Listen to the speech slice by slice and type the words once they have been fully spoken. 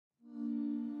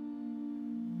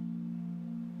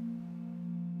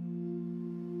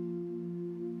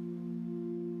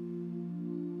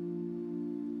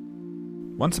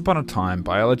Once upon a time,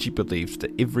 biology believed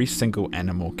that every single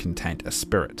animal contained a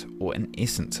spirit, or an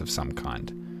essence of some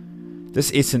kind.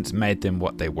 This essence made them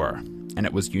what they were, and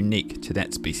it was unique to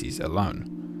that species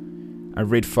alone. A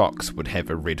red fox would have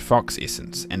a red fox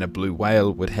essence, and a blue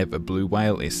whale would have a blue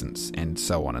whale essence, and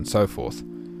so on and so forth.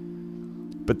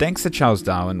 But thanks to Charles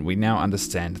Darwin, we now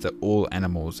understand that all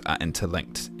animals are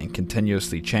interlinked and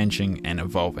continuously changing and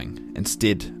evolving,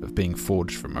 instead of being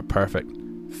forged from a perfect,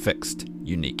 fixed,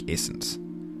 unique essence.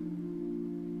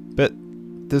 But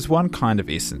there's one kind of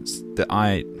essence that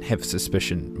I have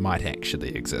suspicion might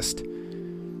actually exist.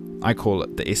 I call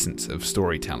it the essence of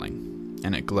storytelling,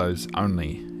 and it glows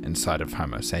only inside of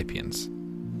Homo sapiens.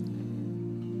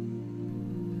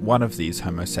 One of these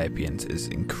Homo sapiens is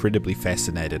incredibly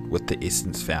fascinated with the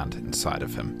essence found inside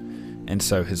of him, and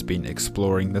so has been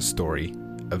exploring the story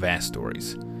of our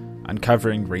stories,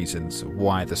 uncovering reasons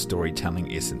why the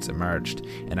storytelling essence emerged,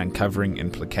 and uncovering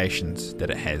implications that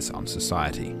it has on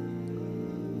society.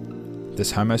 This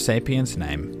Homo sapiens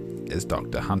name is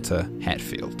Dr. Hunter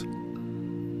Hatfield.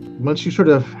 Once you sort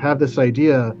of have this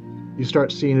idea, you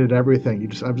start seeing it in everything.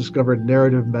 I've discovered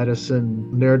narrative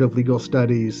medicine, narrative legal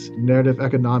studies, narrative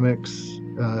economics,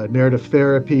 narrative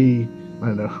therapy. I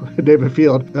don't know, name a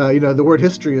field. The word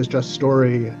history is just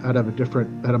story out of a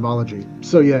different etymology.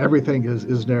 So yeah, everything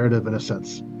is narrative in a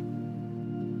sense.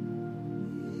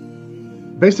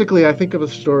 Basically, I think of a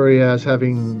story as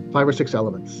having 5 or 6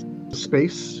 elements.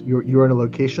 Space, you're in a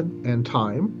location, and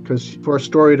time, because for a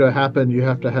story to happen, you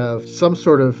have to have some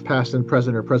sort of past and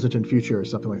present, or present and future, or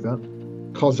something like that.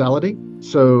 Causality,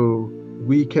 so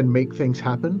we can make things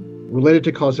happen. Related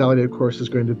to causality, of course, is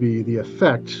going to be the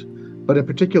effect, but in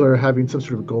particular, having some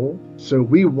sort of goal. So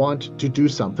we want to do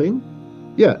something,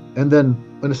 yeah, and then,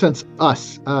 in a sense,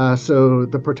 us. So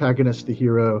the protagonist, the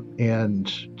hero,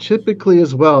 and typically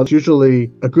as well, it's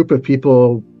usually a group of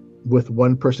people with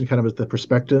one person kind of as the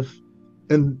perspective.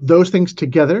 And those things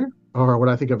together are what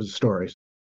I think of as stories.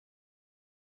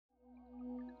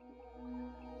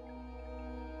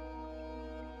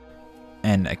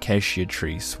 An acacia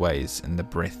tree sways in the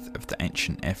breath of the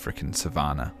ancient African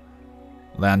savanna.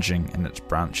 Lounging in its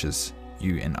branches,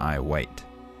 you and I wait,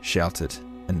 sheltered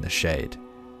in the shade.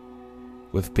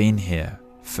 We've been here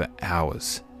for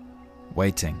hours,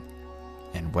 waiting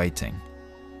and waiting.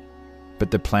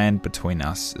 But the plan between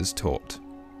us is taut.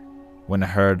 When a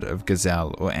herd of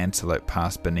gazelle or antelope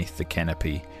pass beneath the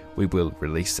canopy, we will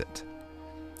release it.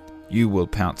 You will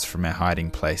pounce from our hiding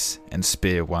place and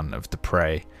spear one of the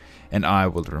prey, and I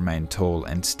will remain tall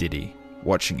and steady,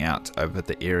 watching out over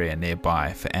the area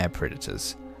nearby for our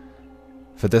predators.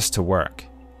 For this to work,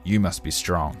 you must be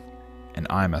strong, and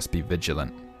I must be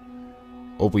vigilant,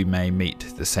 or we may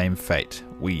meet the same fate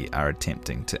we are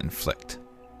attempting to inflict.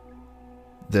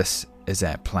 This is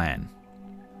our plan,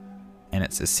 and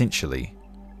it's essentially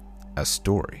a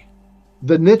story.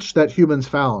 The niche that humans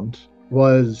found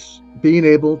was being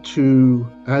able to,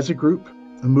 as a group,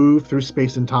 move through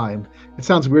space and time. It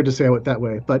sounds weird to say it that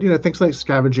way, but things like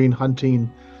scavenging,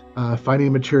 hunting,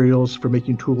 finding materials for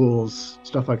making tools,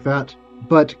 stuff like that.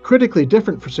 But critically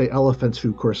different for, say, elephants, who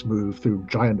of course move through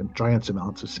giant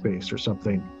amounts of space or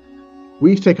something.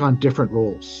 We take on different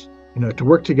roles. To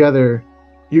work together,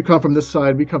 you come from this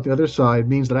side, we come from the other side,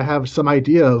 means that I have some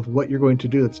idea of what you're going to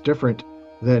do that's different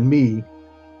than me,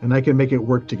 and I can make it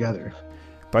work together.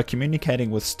 By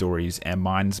communicating with stories, our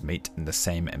minds meet in the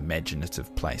same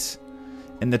imaginative place.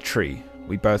 In the tree,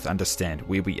 we both understand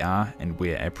where we are and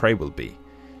where our prey will be.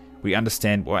 We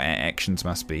understand what our actions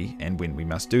must be and when we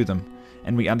must do them,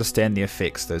 and we understand the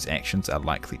effects those actions are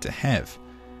likely to have.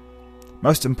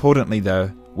 Most importantly though,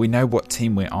 we know what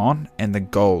team we're on and the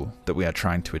goal that we are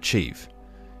trying to achieve.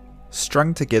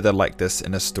 Strung together like this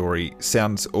in a story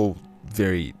sounds all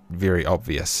very, very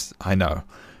obvious, I know.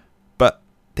 But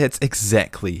that's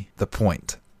exactly the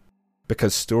point.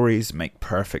 Because stories make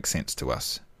perfect sense to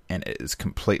us, and it is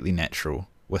completely natural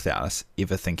without us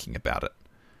ever thinking about it.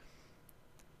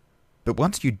 But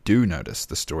once you do notice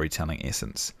the storytelling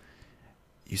essence,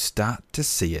 you start to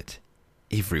see it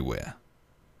everywhere.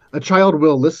 A child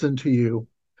will listen to you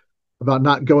about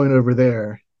not going over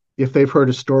there if they've heard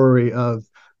a story of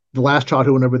the last child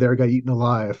who went over there got eaten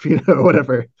alive,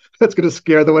 whatever. That's going to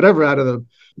scare the whatever out of them.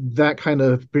 That kind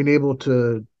of being able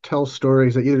to tell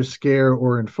stories that either scare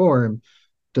or inform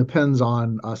depends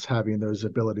on us having those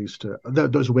abilities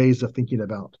those ways of thinking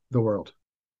about the world.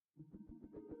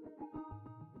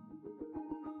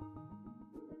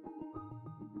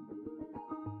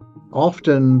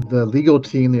 Often the legal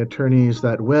team, the attorneys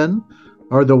that win,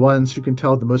 are the ones who can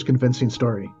tell the most convincing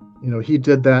story. He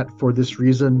did that for this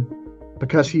reason.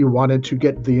 because he wanted to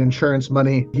get the insurance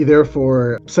money, he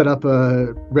therefore set up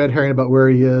a red herring about where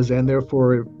he is and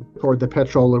therefore poured the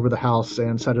petrol over the house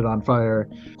and set it on fire.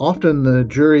 Often the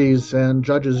juries and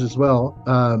judges as well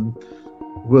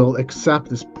will accept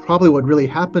this. Probably what really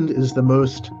happened is the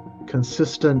most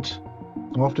consistent,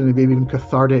 often maybe even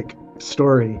cathartic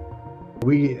story.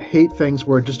 We hate things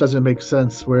where it just doesn't make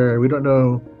sense, where we don't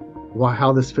know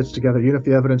how this fits together, even if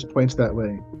the evidence points that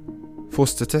way. For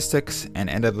statistics and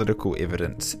analytical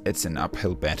evidence, it's an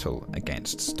uphill battle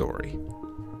against story.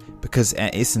 Because our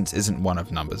essence isn't one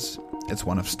of numbers, it's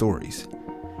one of stories.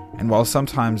 And while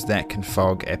sometimes that can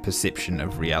fog our perception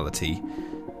of reality,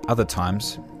 other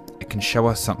times it can show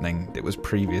us something that was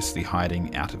previously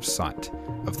hiding out of sight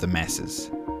of the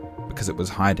masses, because it was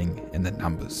hiding in the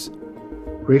numbers.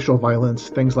 Racial violence,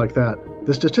 things like that.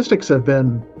 The statistics have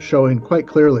been showing quite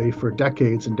clearly for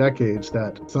decades and decades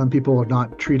that some people are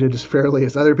not treated as fairly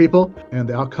as other people, and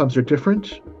the outcomes are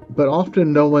different. But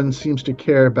often no one seems to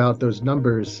care about those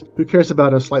numbers. Who cares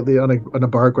about on a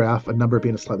bar graph, a number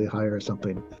being slightly higher or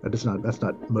something? That's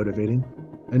not motivating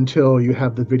until you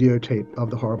have the videotape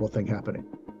of the horrible thing happening.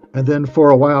 And then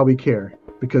for a while we care,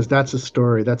 because that's a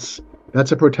story. That's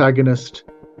a protagonist.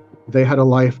 They had a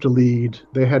life to lead.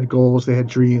 They had goals. They had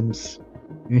dreams.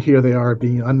 And here they are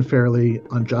being unfairly,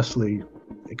 unjustly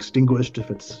extinguished, if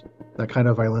it's that kind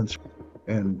of violence.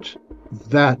 And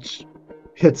that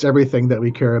hits everything that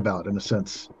we care about, in a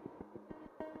sense.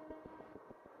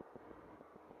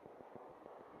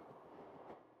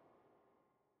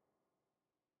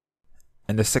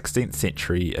 In the 16th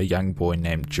century, a young boy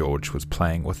named George was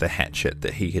playing with a hatchet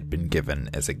that he had been given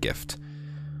as a gift.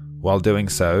 While doing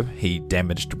so, he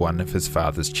damaged one of his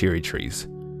father's cherry trees.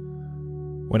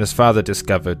 When his father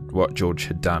discovered what George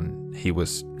had done, he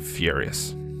was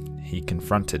furious. He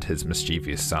confronted his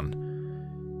mischievous son.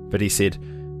 But he said,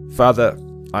 "Father,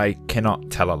 I cannot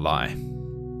tell a lie.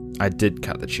 I did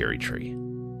cut the cherry tree."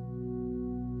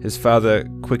 His father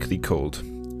quickly cooled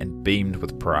and beamed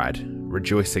with pride,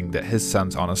 rejoicing that his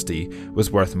son's honesty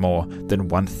was worth more than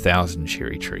 1,000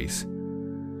 cherry trees.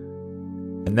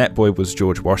 And that boy was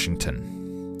George Washington.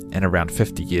 And around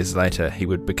 50 years later, he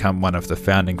would become one of the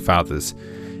founding fathers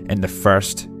and the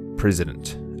first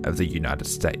president of the United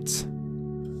States.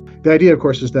 The idea, of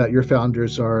course, is that your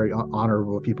founders are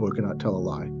honorable people who cannot tell a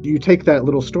lie. You take that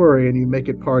little story and you make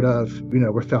it part of,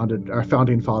 our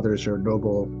founding fathers are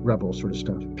noble rebels sort of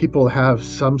stuff. People have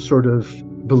some sort of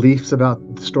beliefs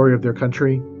about the story of their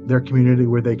country, their community,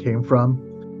 where they came from.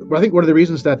 But I think one of the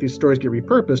reasons that these stories get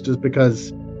repurposed is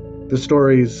because the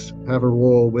stories have a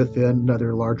role within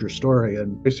another larger story.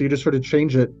 And so you just sort of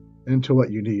change it into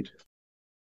what you need.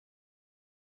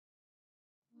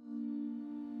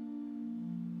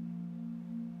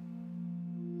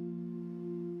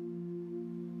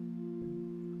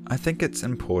 I think it's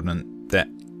important that,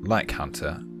 like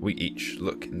Hunter, we each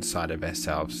look inside of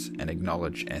ourselves and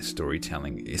acknowledge our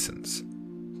storytelling essence.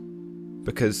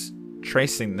 Because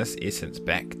tracing this essence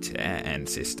back to our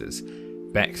ancestors,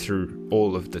 back through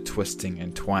all of the twisting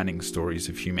and twining stories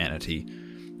of humanity,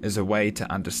 is a way to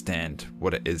understand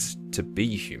what it is to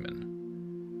be human.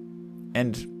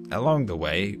 And along the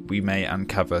way, we may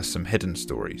uncover some hidden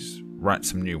stories, write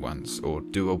some new ones, or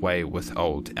do away with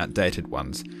old, outdated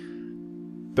ones.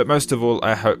 But most of all,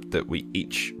 I hope that we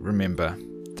each remember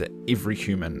that every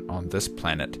human on this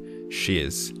planet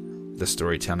shares the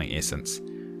storytelling essence,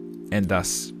 and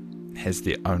thus has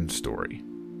their own story.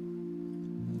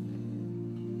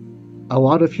 A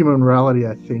lot of human morality,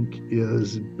 I think,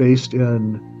 is based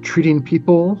in treating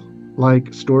people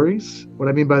like stories. What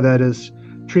I mean by that is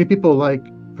treating people like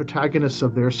protagonists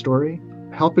of their story,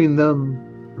 helping them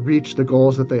reach the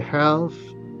goals that they have,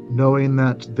 knowing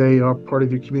that they are part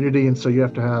of your community, and so you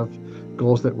have to have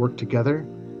goals that work together.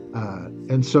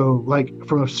 And so, like,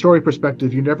 from a story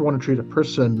perspective, you never want to treat a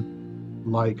person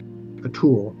like a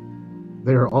tool.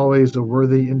 They are always a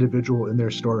worthy individual in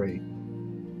their story.